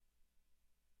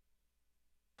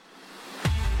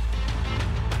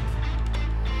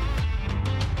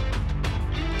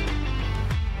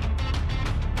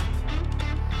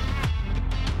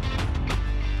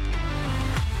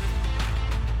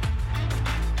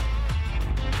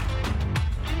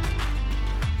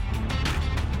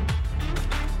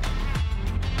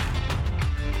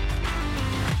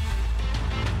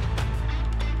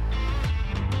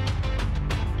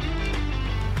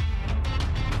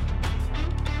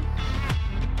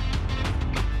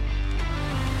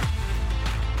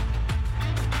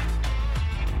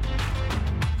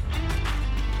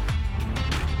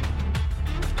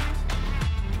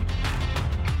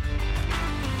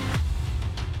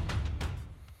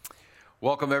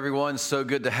Welcome, everyone. So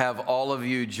good to have all of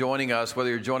you joining us,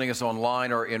 whether you're joining us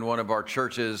online or in one of our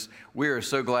churches. We are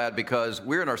so glad because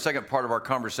we're in our second part of our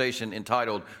conversation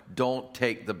entitled, Don't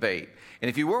Take the Bait. And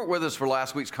if you weren't with us for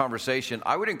last week's conversation,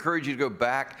 I would encourage you to go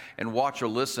back and watch or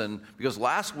listen, because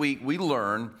last week we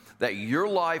learned that your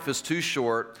life is too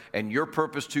short and your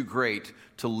purpose too great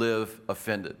to live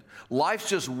offended. Life's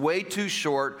just way too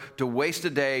short to waste a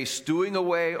day stewing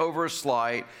away over a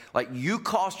slight. Like, you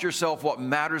cost yourself what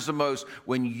matters the most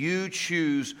when you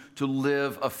choose to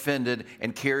live offended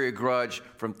and carry a grudge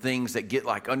from things that get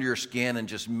like under your skin and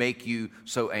just make you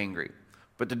so angry.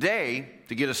 But today,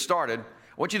 to get us started, I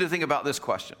want you to think about this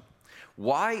question.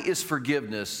 Why is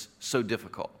forgiveness so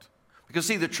difficult? Because,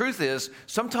 see, the truth is,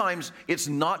 sometimes it's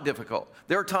not difficult.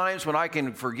 There are times when I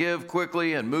can forgive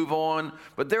quickly and move on,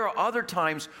 but there are other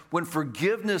times when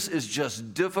forgiveness is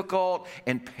just difficult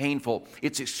and painful.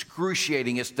 It's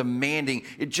excruciating, it's demanding,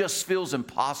 it just feels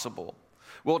impossible.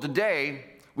 Well, today,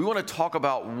 we want to talk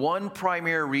about one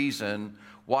primary reason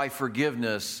why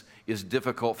forgiveness is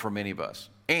difficult for many of us.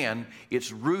 And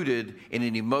it's rooted in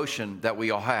an emotion that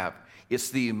we all have.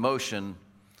 It's the emotion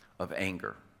of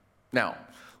anger. Now,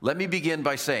 let me begin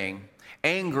by saying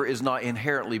anger is not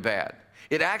inherently bad.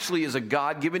 It actually is a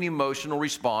God-given emotional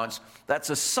response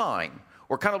that's a sign,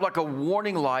 or kind of like a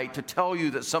warning light to tell you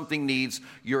that something needs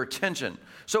your attention.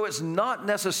 So it's not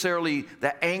necessarily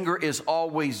that anger is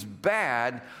always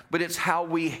bad, but it's how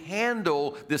we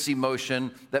handle this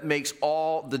emotion that makes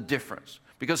all the difference.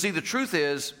 Because, see, the truth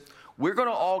is, we're going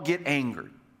to all get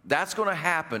angered. That's going to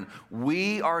happen.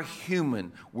 We are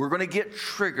human. We're going to get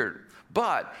triggered.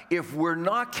 But if we're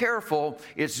not careful,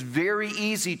 it's very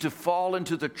easy to fall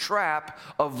into the trap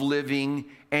of living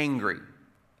angry.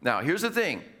 Now, here's the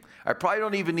thing. I probably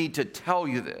don't even need to tell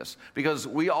you this, because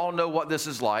we all know what this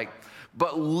is like.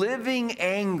 But living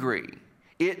angry,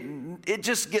 it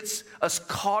just gets us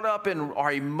caught up in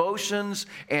our emotions.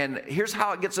 And here's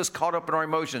how it gets us caught up in our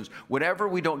emotions. Whenever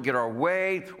we don't get our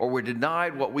way, or we're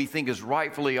denied what we think is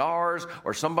rightfully ours,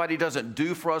 or somebody doesn't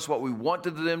do for us what we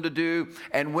wanted them to do,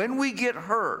 and when we get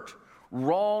hurt,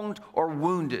 wronged, or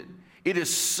wounded, it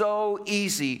is so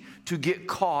easy to get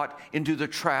caught into the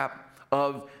trap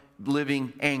of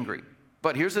living angry.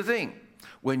 But here's the thing.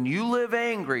 When you live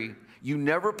angry, you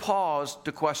never pause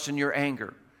to question your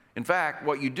anger. In fact,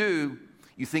 what you do,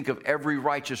 you think of every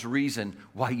righteous reason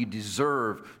why you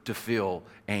deserve to feel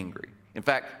angry. In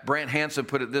fact, Brant Hansen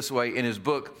put it this way in his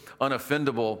book,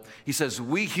 Unoffendable. He says,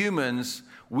 we humans,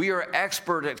 we are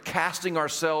expert at casting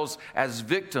ourselves as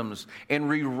victims and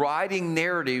rewriting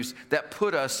narratives that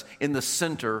put us in the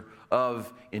center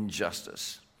of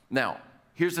injustice. Now,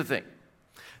 here's the thing.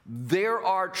 There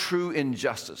are true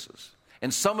injustices.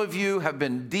 And some of you have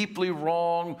been deeply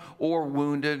wronged or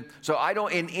wounded. So I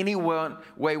don't in any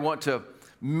way want to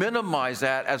minimize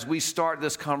that as we start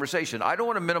this conversation. I don't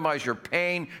want to minimize your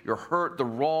pain, your hurt, the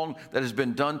wrong that has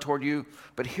been done toward you.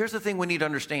 But here's the thing we need to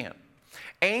understand.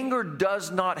 Anger does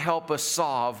not help us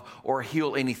solve or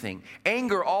heal anything.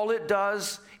 Anger, all it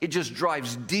does, it just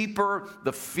drives deeper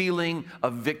the feeling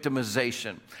of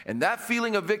victimization. And that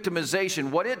feeling of victimization,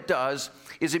 what it does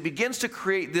is it begins to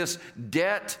create this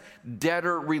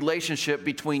debt-debtor relationship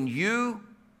between you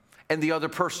and the other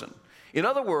person. In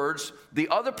other words, the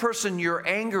other person you're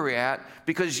angry at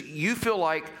because you feel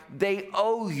like they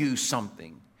owe you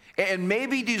something, and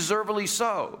maybe deservedly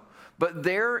so. But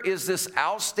there is this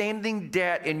outstanding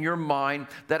debt in your mind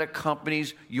that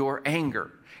accompanies your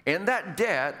anger. And that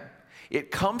debt, it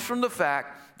comes from the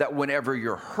fact that whenever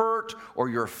you're hurt or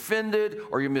you're offended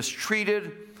or you're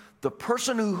mistreated, the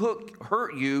person who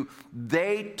hurt you,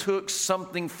 they took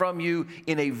something from you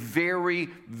in a very,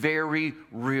 very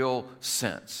real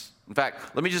sense. In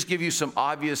fact, let me just give you some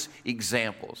obvious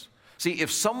examples. See,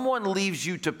 if someone leaves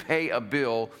you to pay a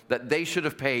bill that they should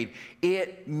have paid,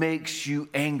 it makes you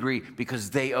angry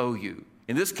because they owe you.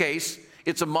 In this case,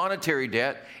 it's a monetary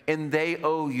debt, and they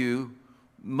owe you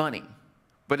money.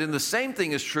 But in the same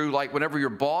thing is true, like whenever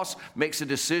your boss makes a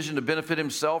decision to benefit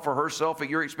himself or herself at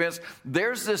your expense,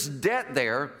 there's this debt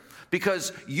there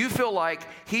because you feel like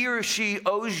he or she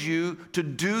owes you to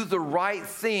do the right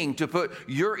thing, to put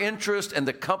your interest and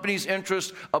the company's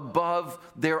interest above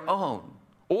their own.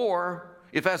 Or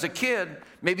if as a kid,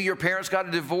 maybe your parents got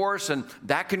a divorce and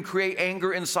that can create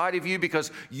anger inside of you because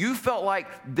you felt like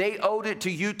they owed it to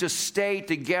you to stay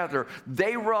together.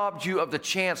 They robbed you of the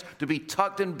chance to be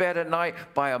tucked in bed at night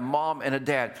by a mom and a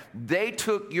dad. They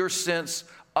took your sense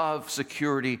of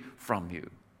security from you.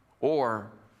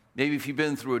 Or maybe if you've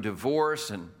been through a divorce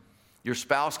and your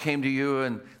spouse came to you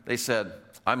and they said,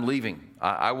 I'm leaving,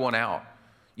 I want out.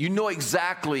 You know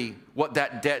exactly what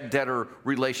that debt-debtor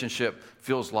relationship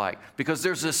feels like, because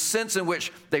there's this sense in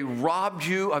which they robbed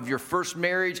you of your first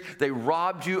marriage. They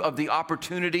robbed you of the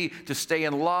opportunity to stay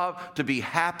in love, to be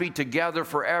happy together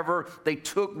forever. They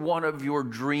took one of your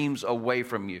dreams away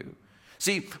from you.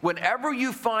 See, whenever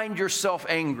you find yourself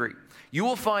angry, you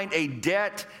will find a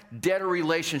debt-debtor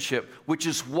relationship, which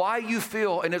is why you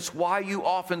feel, and it's why you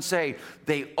often say,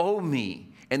 they owe me,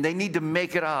 and they need to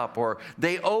make it up, or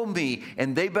they owe me,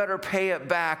 and they better pay it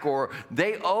back, or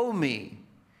they owe me.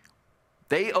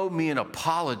 They owe me an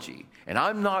apology, and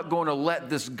I'm not going to let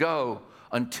this go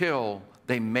until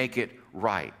they make it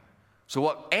right. So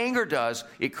what anger does,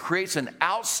 it creates an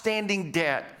outstanding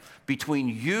debt between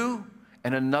you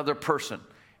and another person.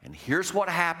 And here's what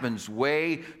happens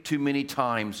way too many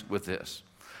times with this.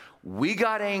 We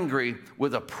got angry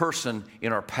with a person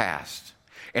in our past.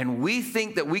 And we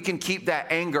think that we can keep that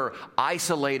anger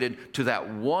isolated to that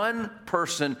one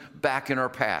person back in our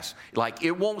past. Like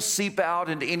it won't seep out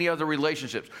into any other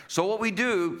relationships. So what we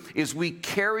do is we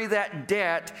carry that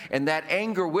debt and that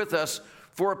anger with us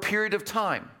for a period of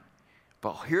time.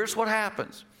 But here's what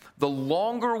happens. The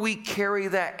longer we carry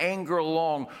that anger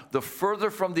along, the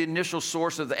further from the initial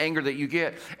source of the anger that you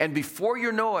get. And before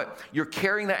you know it, you're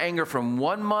carrying the anger from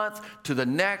 1 month to the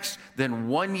next, then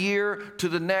 1 year to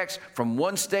the next, from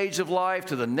one stage of life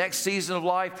to the next season of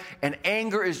life. And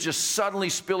anger is just suddenly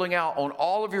spilling out on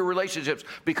all of your relationships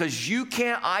because you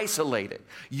can't isolate it.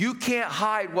 You can't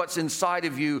hide what's inside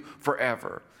of you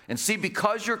forever. And see,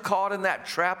 because you're caught in that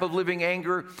trap of living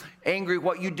angry,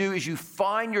 what you do is you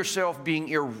find yourself being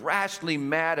irrationally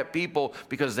mad at people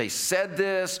because they said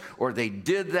this or they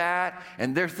did that,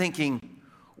 and they're thinking,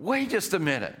 wait just a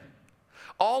minute.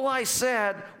 All I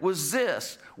said was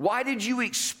this. Why did you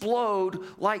explode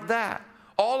like that?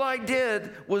 All I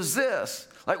did was this.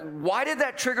 Like, why did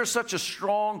that trigger such a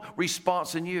strong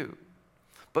response in you?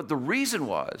 But the reason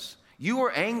was, you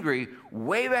were angry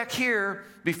way back here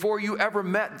before you ever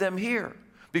met them here.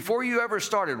 Before you ever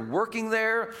started working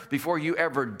there, before you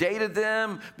ever dated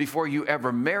them, before you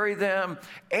ever married them,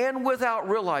 and without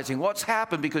realizing what's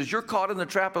happened because you're caught in the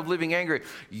trap of living angry,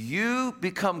 you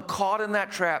become caught in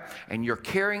that trap and you're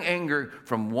carrying anger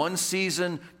from one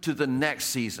season to the next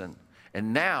season.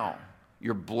 And now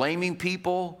you're blaming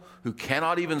people who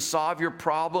cannot even solve your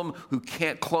problem, who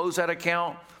can't close that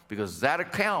account because that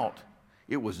account,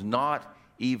 it was not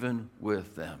even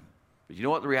with them. But you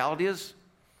know what the reality is?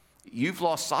 You've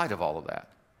lost sight of all of that.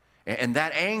 And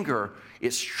that anger,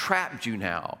 it's trapped you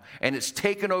now. And it's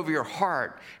taken over your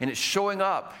heart. And it's showing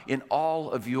up in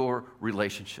all of your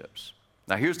relationships.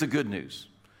 Now, here's the good news.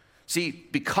 See,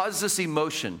 because this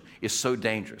emotion is so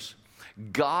dangerous,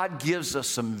 God gives us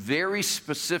some very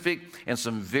specific and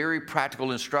some very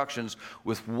practical instructions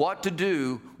with what to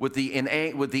do with the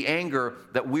anger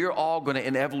that we're all going to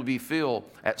inevitably feel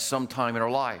at some time in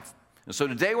our life. And so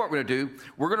today what we're going to do,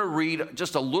 we're going to read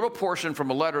just a little portion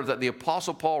from a letter that the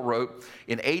Apostle Paul wrote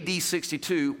in AD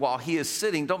 62 while he is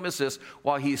sitting, don't miss this,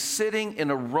 while he's sitting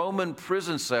in a Roman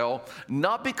prison cell,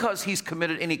 not because he's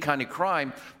committed any kind of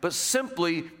crime, but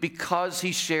simply because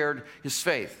he shared his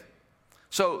faith.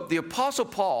 So the Apostle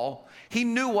Paul, he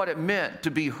knew what it meant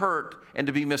to be hurt and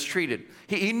to be mistreated.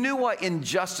 He knew what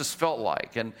injustice felt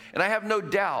like. And I have no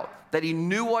doubt that he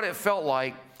knew what it felt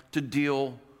like to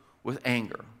deal with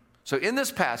anger. So in this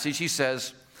passage, he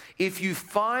says, if you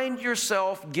find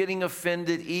yourself getting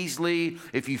offended easily,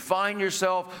 if you find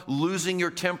yourself losing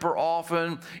your temper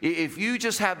often, if you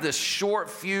just have this short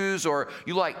fuse or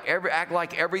you act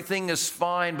like everything is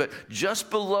fine, but just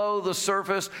below the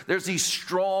surface, there's these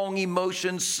strong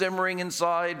emotions simmering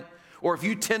inside, or if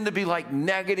you tend to be like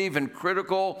negative and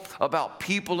critical about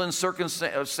people and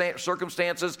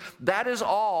circumstances, that is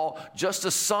all just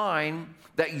a sign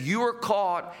that you are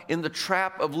caught in the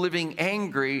trap of living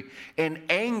angry, and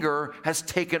anger has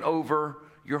taken over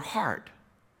your heart.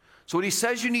 So what he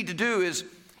says you need to do is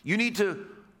you need to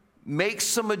make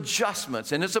some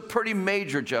adjustments, and it's a pretty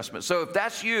major adjustment. So if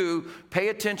that's you, pay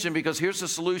attention because here's the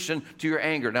solution to your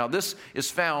anger. Now this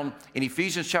is found in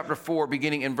Ephesians chapter 4,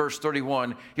 beginning in verse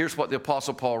 31. Here's what the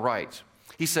Apostle Paul writes.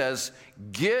 He says,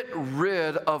 get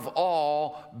rid of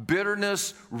all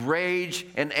bitterness, rage,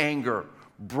 and anger,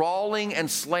 brawling and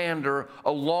slander,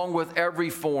 along with every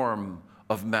form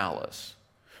of malice.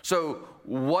 So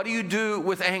what do you do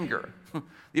with anger?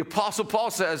 The Apostle Paul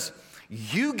says,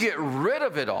 you get rid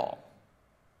of it all.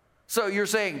 So you're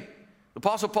saying, the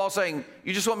Apostle Paul saying,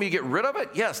 you just want me to get rid of it?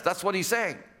 Yes, that's what he's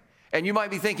saying. And you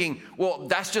might be thinking, well,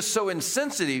 that's just so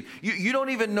insensitive. You don't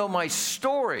even know my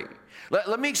story.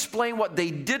 Let me explain what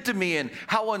they did to me and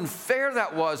how unfair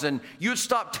that was, and you'd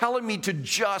stop telling me to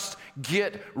just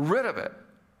get rid of it.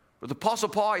 But the Apostle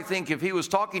Paul, I think, if he was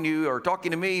talking to you or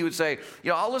talking to me, he would say,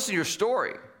 I'll listen to your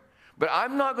story, but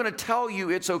I'm not going to tell you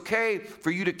it's okay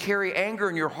for you to carry anger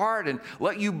in your heart and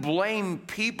let you blame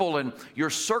people and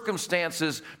your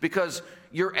circumstances, because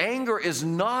your anger is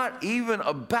not even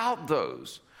about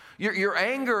those. Your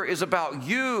anger is about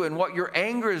you and what your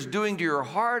anger is doing to your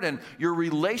heart and your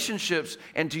relationships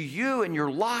and to you and your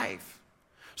life.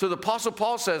 So the Apostle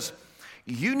Paul says,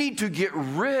 you need to get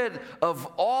rid of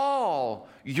all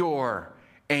your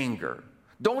anger.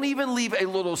 Don't even leave a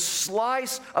little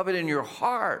slice of it in your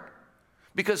heart.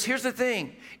 Because here's the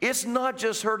thing, it's not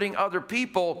just hurting other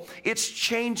people, it's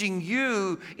changing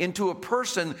you into a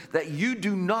person that you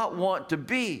do not want to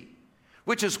be.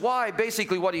 Which is why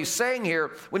basically what he's saying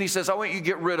here when he says, I want you to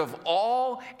get rid of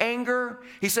all anger,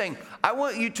 he's saying, I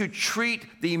want you to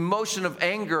treat the emotion of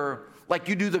anger like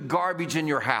you do the garbage in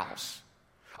your house.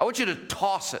 I want you to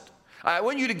toss it. I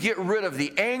want you to get rid of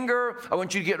the anger. I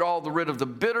want you to get rid of the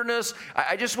bitterness.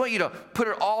 I just want you to put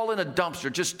it all in a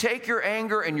dumpster. Just take your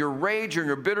anger and your rage and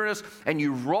your bitterness and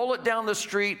you roll it down the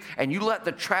street and you let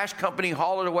the trash company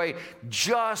haul it away.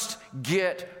 Just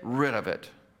get rid of it.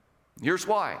 Here's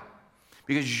why.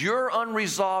 Because your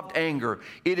unresolved anger,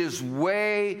 it is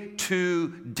way too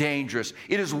dangerous.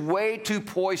 It is way too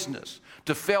poisonous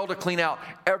to fail to clean out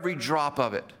every drop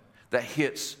of it that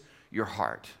hits your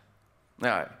heart.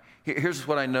 Now, here's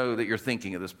what I know that you're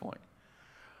thinking at this point.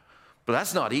 But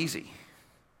that's not easy,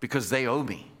 because they owe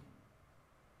me.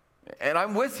 And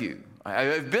I'm with you.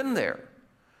 I've been there.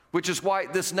 Which is why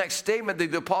this next statement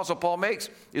that the Apostle Paul makes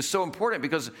is so important,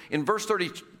 because in verse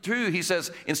 32, he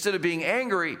says, instead of being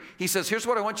angry, he says, here's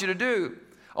what I want you to do.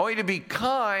 I want you to be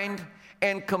kind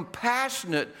and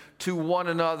compassionate to one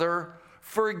another,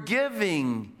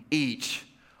 forgiving each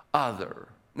other.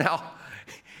 Now,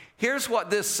 here's what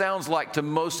this sounds like to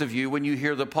most of you when you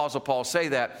hear the Apostle Paul say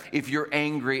that, if you're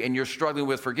angry and you're struggling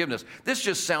with forgiveness. This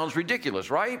just sounds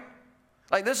ridiculous, right?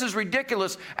 Like, this is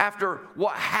ridiculous after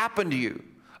what happened to you.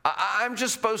 I'm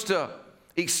just supposed to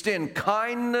extend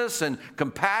kindness and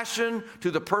compassion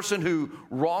to the person who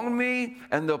wronged me?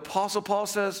 And the Apostle Paul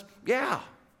says, yeah.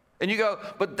 And you go,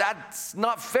 but that's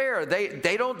not fair.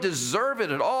 They don't deserve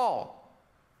it at all.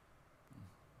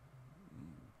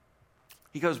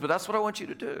 He goes, but that's what I want you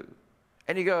to do.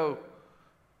 And you go,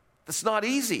 that's not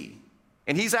easy.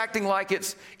 And he's acting like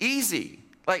it's easy.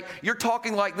 Like, you're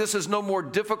talking like this is no more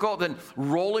difficult than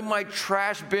rolling my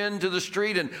trash bin to the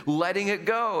street and letting it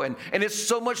go. And it's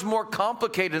so much more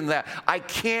complicated than that. I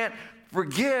can't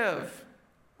forgive,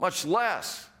 much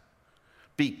less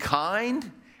be kind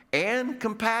and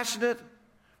compassionate,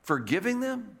 forgiving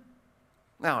them.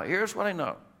 Now, here's what I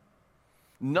know.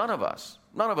 None of us,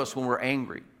 when we're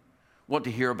angry, want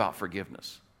to hear about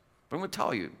forgiveness. But I'm going to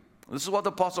tell you, this is what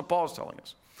the Apostle Paul is telling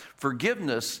us.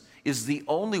 Forgiveness is the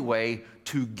only way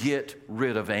to get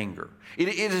rid of anger. It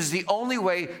is the only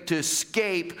way to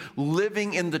escape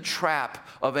living in the trap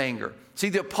of anger. See,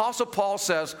 the Apostle Paul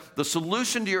says the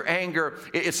solution to your anger,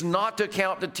 it's not to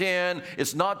count to 10.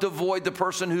 It's not to avoid the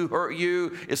person who hurt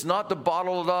you. It's not to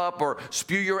bottle it up or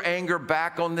spew your anger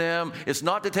back on them. It's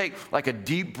not to take like a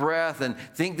deep breath and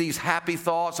think these happy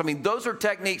thoughts. I mean, those are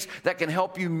techniques that can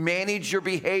help you manage your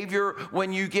behavior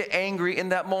when you get angry in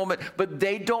that moment, but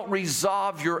they don't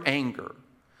resolve your anger.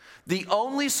 The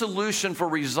only solution for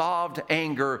resolved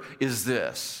anger is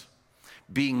this.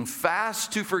 Being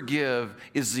fast to forgive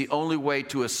is the only way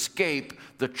to escape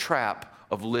the trap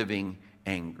of living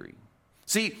angry.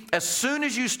 See, as soon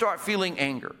as you start feeling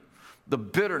anger, the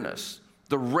bitterness,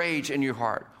 the rage in your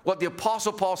heart, what the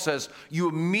Apostle Paul says, you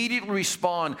immediately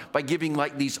respond by giving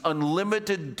like these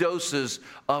unlimited doses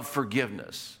of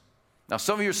forgiveness. Now,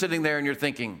 some of you are sitting there and you're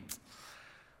thinking,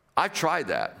 I've tried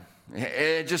that.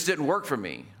 It just didn't work for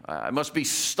me. I must be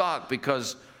stuck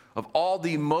because of all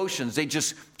the emotions. They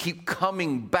just keep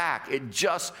coming back. It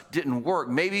just didn't work.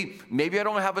 Maybe I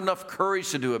don't have enough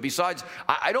courage to do it. Besides,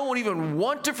 I don't even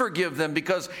want to forgive them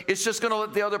because it's just going to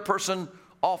let the other person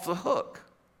off the hook.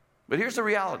 But here's the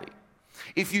reality.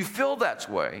 If you feel that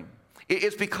way,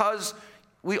 it's because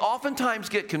we oftentimes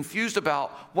get confused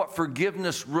about what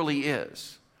forgiveness really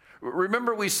is.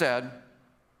 Remember we said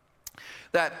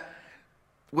that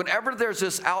whenever there's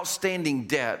this outstanding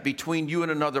debt between you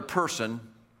and another person,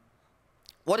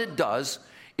 what it does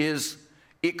is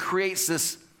it creates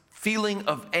this feeling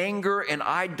of anger, and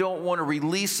I don't want to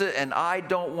release it, and I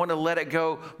don't want to let it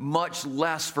go, much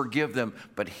less forgive them.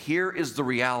 But here is the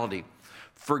reality.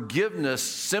 Forgiveness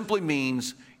simply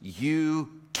means you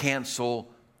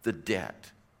cancel the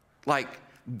debt. Like,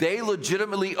 they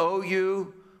legitimately owe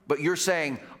you, but you're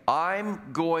saying, I'm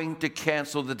going to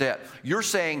cancel the debt. You're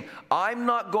saying, I'm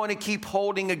not going to keep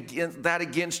holding that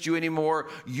against you anymore.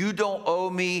 You don't owe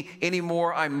me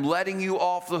anymore. I'm letting you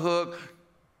off the hook.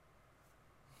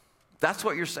 That's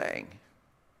what you're saying.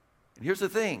 And here's the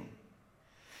thing.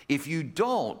 If you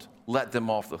don't let them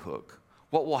off the hook,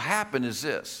 what will happen is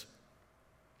this.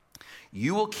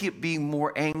 You will keep being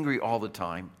more angry all the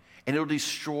time, and it'll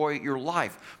destroy your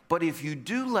life. But if you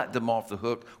do let them off the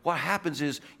hook, what happens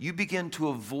is you begin to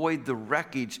avoid the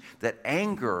wreckage that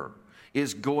anger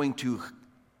is going to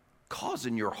cause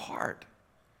in your heart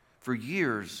for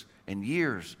years and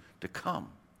years to come.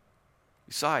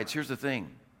 Besides, here's the thing.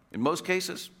 In most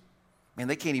cases, man,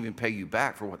 they can't even pay you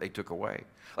back for what they took away.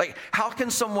 Like, how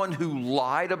can someone who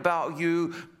lied about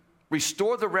you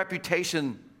restore the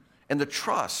reputation and the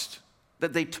trust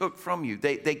that they took from you?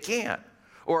 They can't.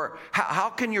 Or how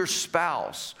can your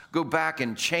spouse go back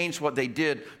and change what they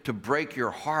did to break your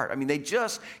heart? I mean, they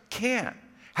just can't.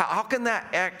 How can that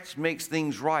ex make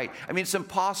things right? I mean, it's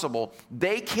impossible.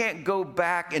 They can't go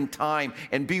back in time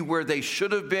and be where they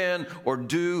should have been or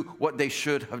do what they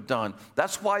should have done.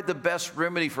 That's why the best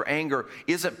remedy for anger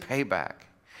isn't payback.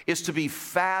 It's to be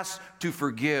fast to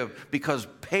forgive, because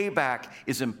payback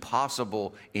is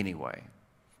impossible anyway.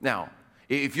 Now,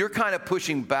 if you're kind of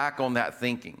pushing back on that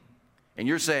thinking, and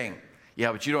you're saying,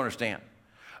 yeah, but you don't understand.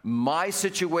 My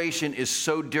situation is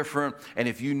so different, and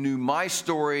if you knew my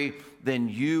story, then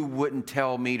you wouldn't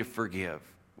tell me to forgive.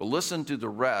 Well, listen to the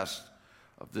rest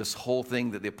of this whole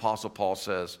thing that the Apostle Paul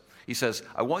says. He says,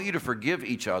 I want you to forgive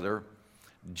each other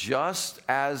just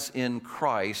as in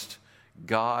Christ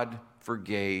God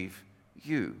forgave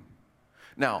you.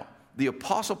 Now, the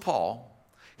Apostle Paul,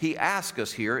 he asks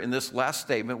us here in this last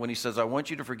statement when he says, I want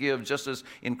you to forgive just as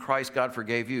in Christ God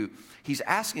forgave you. He's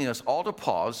asking us all to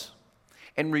pause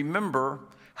and remember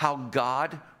how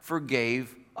God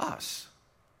forgave us.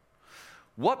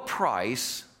 What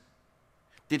price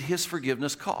did his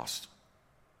forgiveness cost?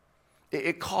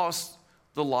 It cost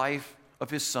the life of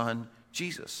his son,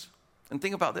 Jesus. And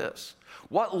think about this.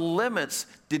 What limits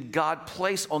did God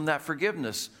place on that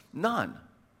forgiveness? None,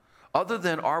 other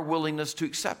than our willingness to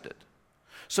accept it.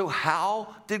 So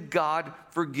how did God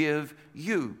forgive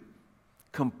you?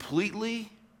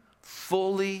 Completely,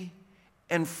 fully,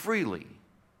 and freely.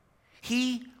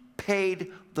 He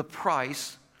paid the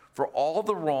price for all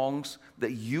the wrongs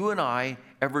that you and I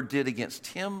ever did against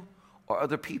him or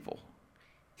other people.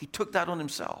 He took that on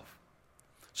himself.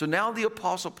 So now the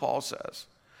Apostle Paul says,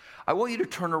 I want you to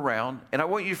turn around and I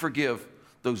want you to forgive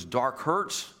those dark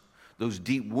hurts, those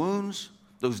deep wounds,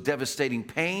 those devastating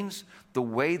pains, the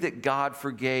way that God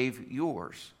forgave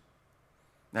yours.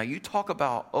 Now, you talk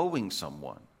about owing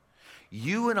someone.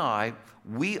 You and I,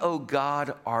 we owe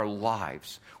God our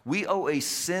lives. We owe a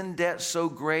sin debt so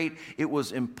great it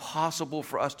was impossible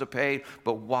for us to pay.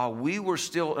 But while we were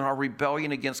still in our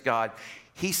rebellion against God,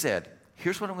 he said,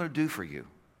 here's what I'm going to do for you.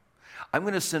 I'm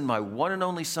going to send my one and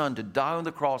only son to die on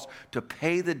the cross to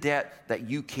pay the debt that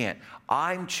you can't.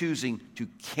 I'm choosing to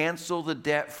cancel the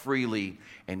debt freely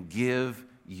and give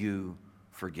you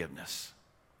forgiveness.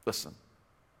 Listen,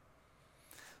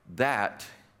 that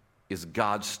is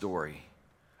God's story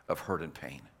of hurt and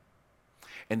pain.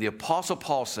 And the Apostle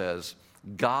Paul says,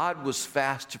 God was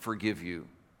fast to forgive you.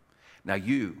 Now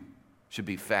you should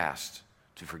be fast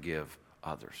to forgive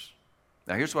others.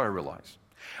 Now here's what I realize.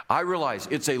 I realize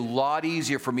it's a lot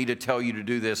easier for me to tell you to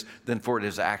do this than for it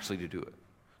is actually to do it.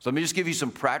 So let me just give you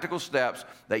some practical steps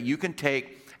that you can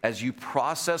take as you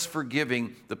process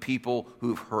forgiving the people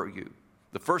who've hurt you.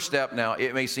 The first step, now,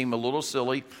 it may seem a little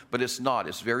silly, but it's not.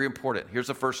 It's very important. Here's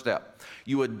the first step.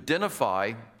 You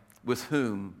identify with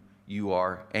whom you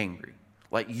are angry.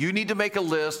 Like, you need to make a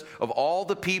list of all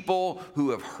the people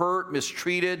who have hurt,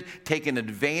 mistreated, taken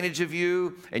advantage of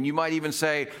you. And you might even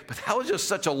say, but that was just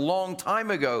such a long time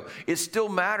ago. It still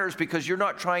matters because you're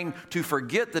not trying to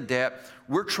forget the debt.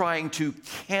 We're trying to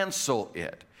cancel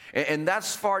it. And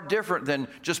that's far different than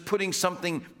just putting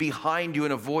something behind you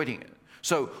and avoiding it.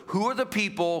 So who are the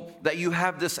people that you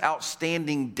have this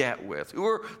outstanding debt with? Who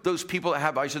are those people that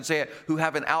have, I should say it, who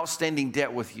have an outstanding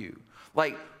debt with you?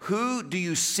 Like, who do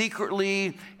you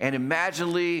secretly and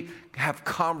imaginally have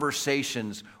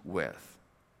conversations with?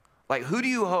 Like, who do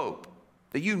you hope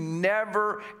that you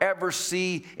never, ever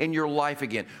see in your life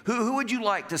again? Who would you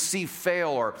like to see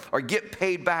fail or get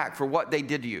paid back for what they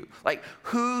did to you? Like,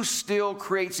 who still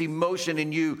creates emotion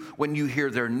in you when you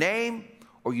hear their name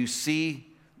or you see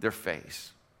their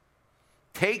face?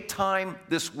 Take time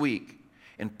this week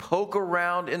and poke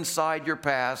around inside your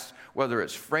past, whether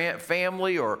it's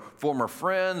family or former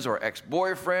friends or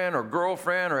ex-boyfriend or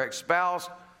girlfriend or ex-spouse.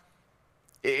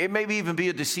 It may even be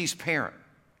a deceased parent.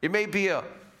 It may be a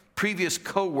previous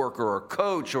coworker or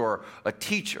coach or a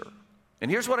teacher.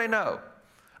 And here's what I know.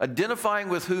 Identifying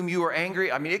with whom you are angry,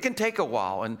 it can take a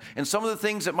while. And some of the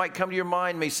things that might come to your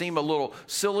mind may seem a little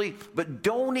silly, but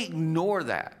don't ignore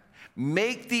that.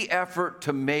 Make the effort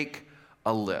to make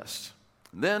a list.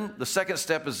 Then the second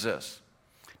step is this.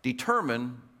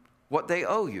 Determine what they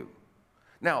owe you.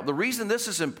 Now, the reason this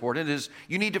is important is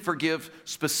you need to forgive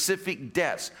specific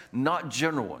debts, not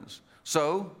general ones.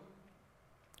 So,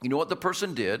 you know what the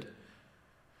person did,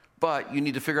 but you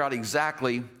need to figure out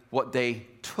exactly what they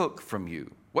took from you.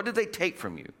 What did they take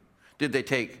from you? Did they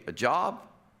take a job?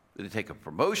 Did they take a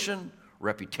promotion,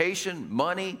 reputation,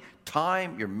 money,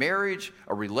 time, your marriage,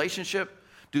 a relationship?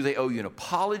 Do they owe you an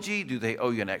apology? Do they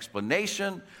owe you an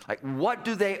explanation? Like, what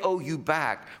do they owe you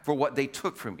back for what they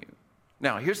took from you?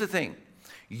 Now, here's the thing.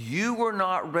 You were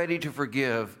not ready to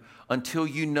forgive until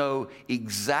you know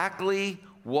exactly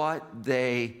what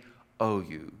they owe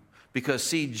you. Because,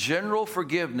 see, general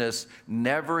forgiveness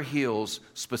never heals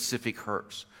specific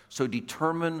hurts. So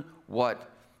determine what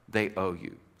they owe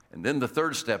you. And then the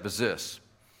third step is this.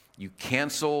 You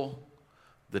cancel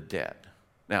the debt.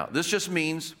 Now, this just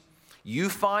means you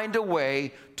find a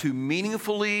way to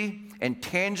meaningfully and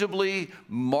tangibly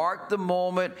mark the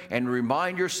moment and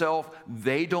remind yourself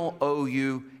they don't owe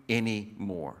you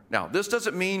anymore. Now, this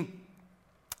doesn't mean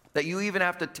that you even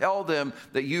have to tell them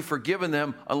that you've forgiven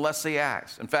them unless they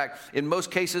ask. In fact, in most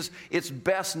cases, it's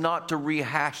best not to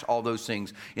rehash all those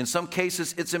things. In some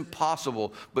cases, it's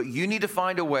impossible, but you need to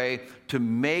find a way to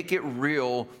make it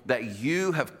real that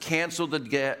you have canceled the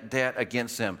debt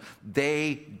against them.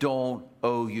 They don't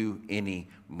owe you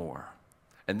anymore.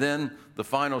 And then the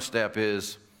final step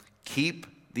is keep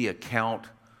the account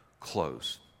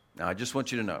closed. Now, I just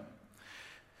want you to know,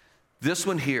 this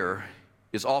one here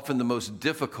is often the most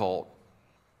difficult,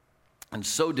 and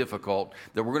so difficult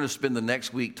that we're going to spend the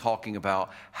next week talking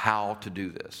about how to do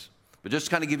this. But just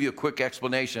to kind of give you a quick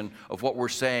explanation of what we're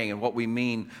saying and what we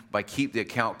mean by keep the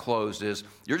account closed is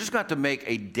you're just going to have to make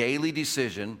a daily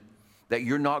decision that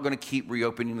you're not going to keep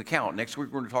reopening the account. Next week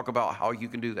we're going to talk about how you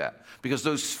can do that. Because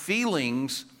those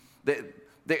feelings,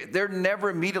 they're never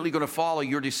immediately going to follow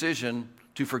your decision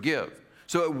to forgive.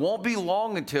 So it won't be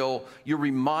long until you're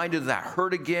reminded of that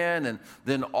hurt again, and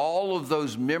then all of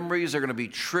those memories are going to be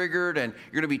triggered, and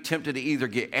you're going to be tempted to either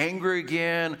get angry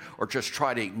again or just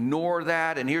try to ignore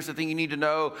that. And here's the thing you need to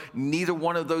know, neither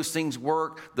one of those things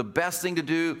work. The best thing to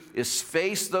do is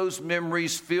face those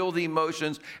memories, feel the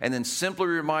emotions, and then simply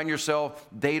remind yourself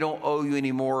they don't owe you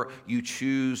anymore. You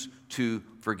choose to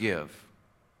forgive.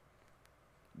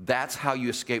 That's how you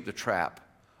escape the trap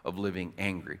of living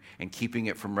angry and keeping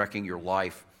it from wrecking your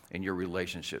life and your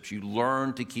relationships. You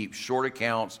learn to keep short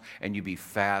accounts and you be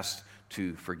fast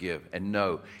to forgive. And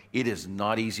no, it is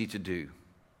not easy to do.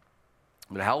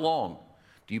 But how long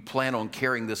do you plan on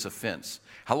carrying this offense?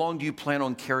 How long do you plan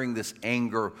on carrying this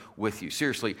anger with you?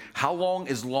 Seriously, how long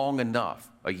is long enough?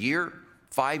 A year?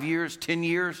 5 years, 10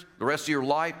 years, the rest of your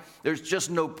life? There's just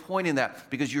no point in that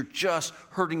because you're just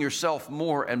hurting yourself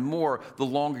more and more the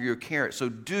longer you carry it. So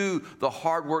do the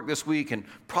hard work this week and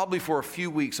probably for a few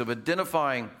weeks of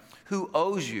identifying who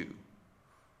owes you.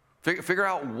 Figure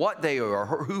out what they owe or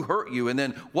who hurt you and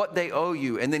then what they owe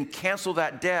you and then cancel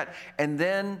that debt and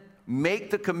then make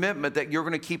the commitment that you're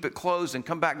going to keep it closed and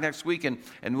come back next week and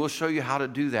we'll show you how to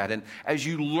do that. And as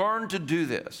you learn to do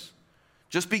this,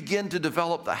 just begin to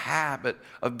develop the habit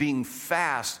of being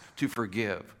fast to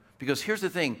forgive. Because here's the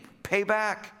thing,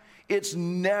 payback, it's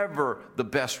never the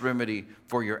best remedy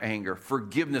for your anger.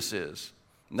 Forgiveness is.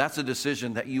 And that's a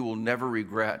decision that you will never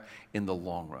regret in the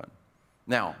long run.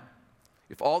 Now,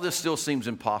 if all this still seems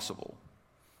impossible,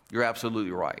 you're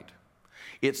absolutely right.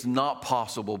 It's not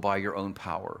possible by your own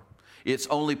power. It's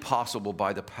only possible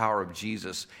by the power of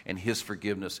Jesus and his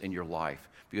forgiveness in your life.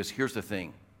 Because here's the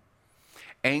thing,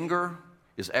 anger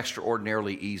is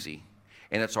extraordinarily easy,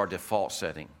 and it's our default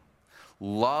setting.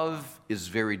 Love is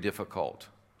very difficult.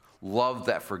 Love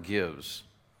that forgives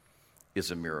is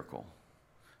a miracle.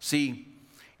 See,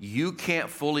 you can't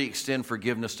fully extend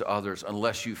forgiveness to others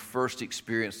unless you first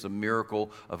experience the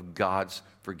miracle of God's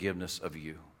forgiveness of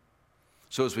you.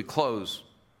 So as we close,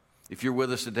 if you're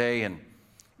with us today and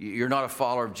you're not a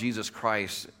follower of Jesus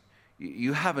Christ,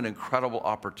 you have an incredible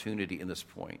opportunity in this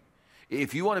point.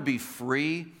 If you want to be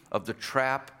free of the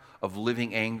trap of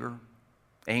living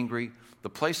angry, the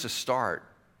place to start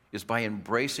is by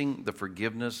embracing the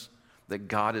forgiveness that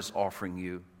God is offering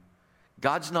you.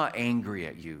 God's not angry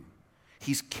at you.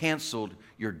 He's canceled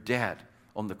your debt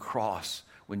on the cross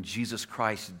when Jesus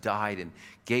Christ died and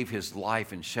gave his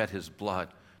life and shed his blood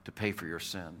to pay for your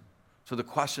sin. So the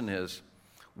question is,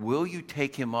 will you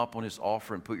take him up on his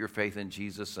offer and put your faith in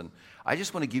Jesus? And I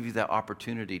just want to give you that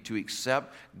opportunity to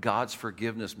accept God's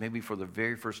forgiveness, maybe for the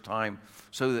very first time,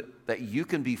 so that you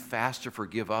can be fast to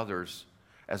forgive others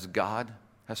as God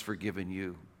has forgiven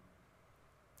you.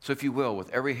 So if you will,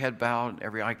 with every head bowed and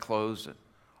every eye closed at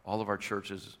all of our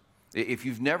churches, if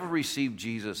you've never received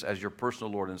Jesus as your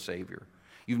personal Lord and Savior,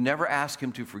 you've never asked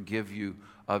him to forgive you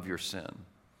of your sin,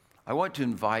 I want to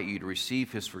invite you to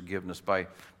receive his forgiveness by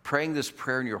praying this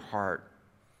prayer in your heart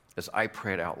as I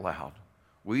pray it out loud.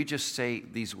 Will you just say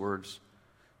these words?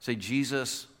 Say,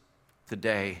 Jesus,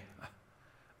 today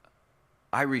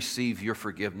I receive your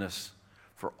forgiveness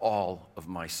for all of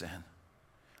my sin.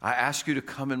 I ask you to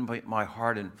come in my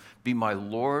heart and be my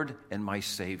Lord and my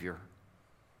Savior.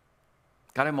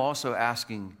 God, I'm also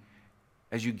asking,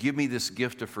 as you give me this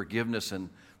gift of forgiveness and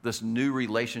this new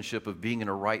relationship of being in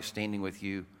a right standing with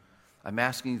you, I'm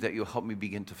asking that you'll help me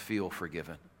begin to feel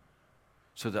forgiven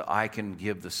so that I can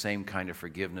give the same kind of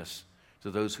forgiveness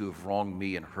to those who have wronged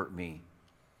me and hurt me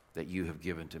that you have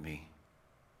given to me.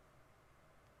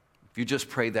 If you just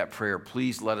prayed that prayer,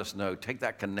 please let us know. Take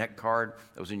that Connect card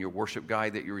that was in your worship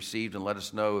guide that you received and let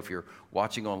us know. If you're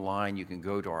watching online, you can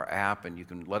go to our app and you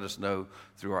can let us know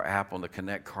through our app on the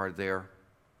Connect card there.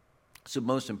 It's the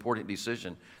most important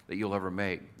decision that you'll ever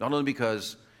make, not only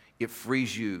because it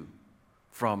frees you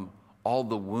from all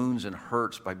the wounds and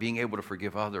hurts by being able to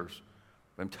forgive others,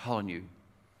 but I'm telling you,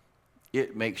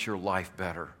 it makes your life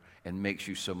better and makes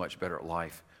you so much better at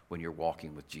life when you're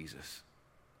walking with Jesus.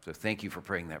 So thank you for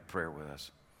praying that prayer with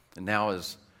us. And now,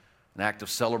 as an act of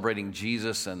celebrating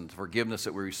Jesus and the forgiveness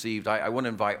that we received, I want to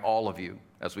invite all of you,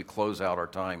 as we close out our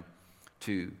time,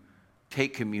 to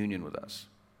take communion with us.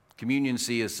 Communion,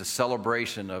 see, is the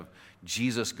celebration of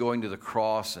Jesus going to the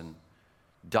cross and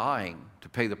dying to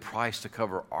pay the price to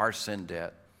cover our sin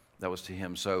debt that was to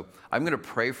him. So I'm going to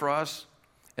pray for us,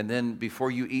 and then before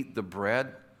you eat the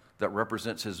bread that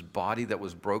represents his body that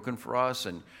was broken for us,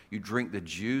 and you drink the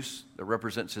juice that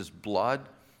represents his blood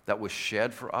that was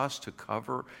shed for us to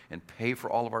cover and pay for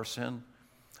all of our sin,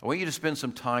 I want you to spend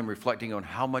some time reflecting on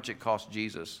how much it cost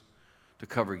Jesus to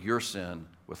cover your sin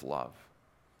with love.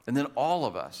 And then all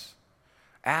of us,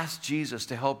 ask Jesus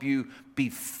to help you be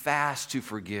fast to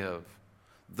forgive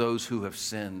those who have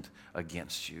sinned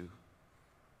against you.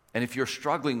 And if you're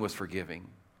struggling with forgiving,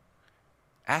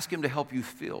 ask him to help you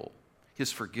feel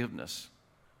his forgiveness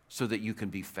so that you can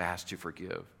be fast to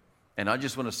forgive. And I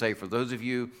just want to say, for those of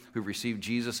you who received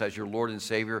Jesus as your Lord and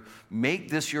Savior, make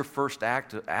this your first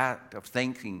act of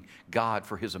thanking God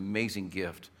for his amazing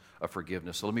gift of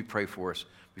forgiveness. So let me pray for us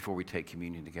before we take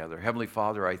communion together. Heavenly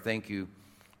Father, I thank you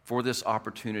for this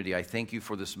opportunity. I thank you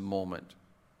for this moment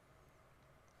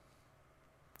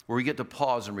where we get to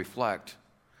pause and reflect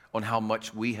on how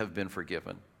much we have been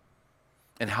forgiven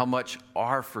and how much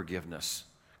our forgiveness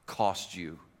cost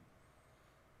you.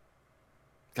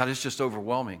 God, it's just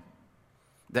overwhelming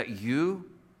that you,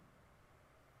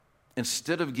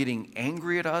 instead of getting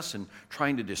angry at us and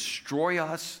trying to destroy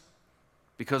us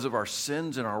because of our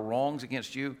sins and our wrongs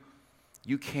against you,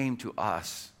 you came to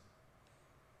us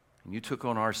and you took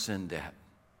on our sin debt.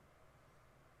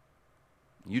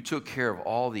 You took care of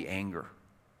all the anger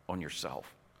on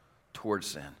yourself towards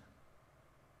sin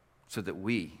so that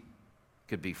we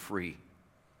could be free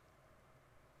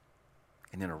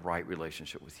and in a right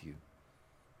relationship with you.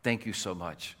 Thank you so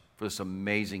much for this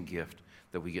amazing gift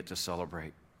that we get to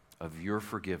celebrate of your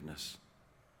forgiveness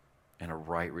and a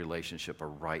right relationship, a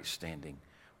right standing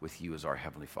with you as our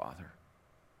Heavenly Father.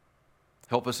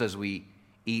 Help us as we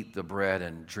eat the bread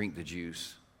and drink the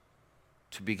juice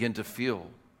to begin to feel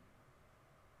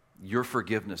your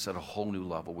forgiveness at a whole new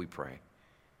level, we pray.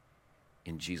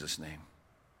 In Jesus' name,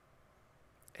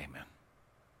 amen.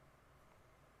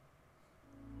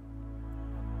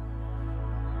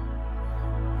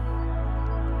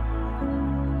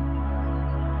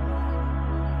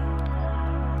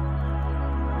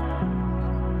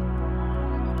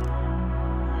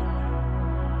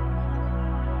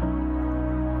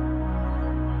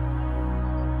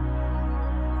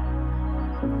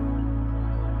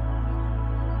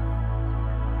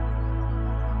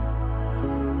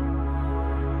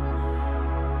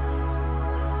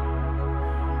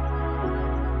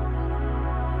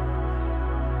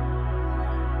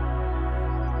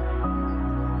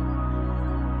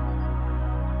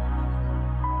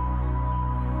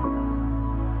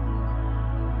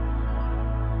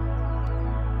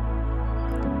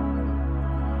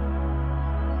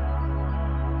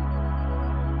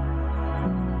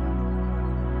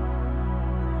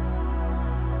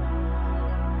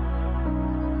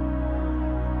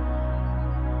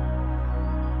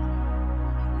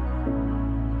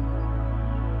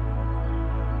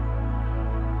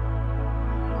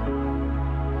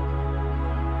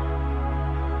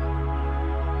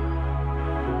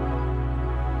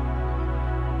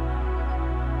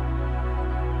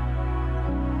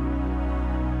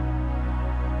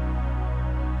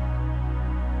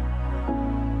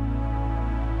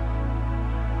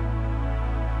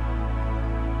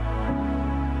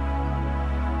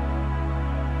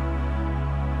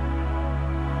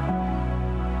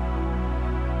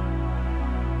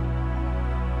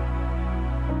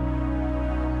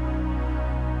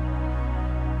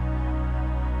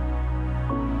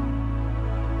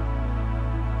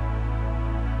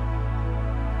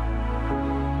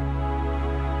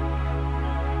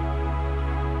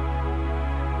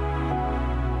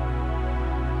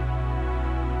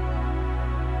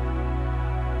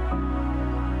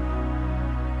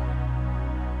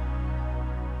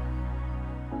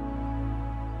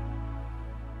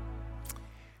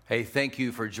 Hey, thank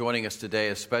you for joining us today,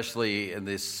 especially in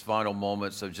these final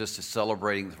moments of just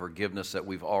celebrating the forgiveness that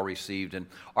we've all received. And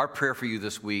our prayer for you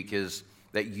this week is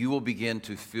that you will begin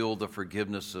to feel the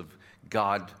forgiveness of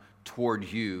God toward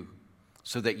you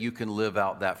so that you can live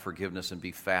out that forgiveness and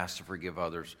be fast to forgive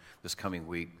others this coming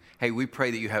week. Hey, we pray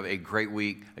that you have a great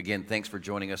week. Again, thanks for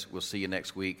joining us. We'll see you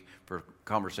next week for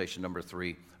conversation number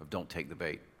 3 of Don't Take the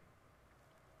Bait.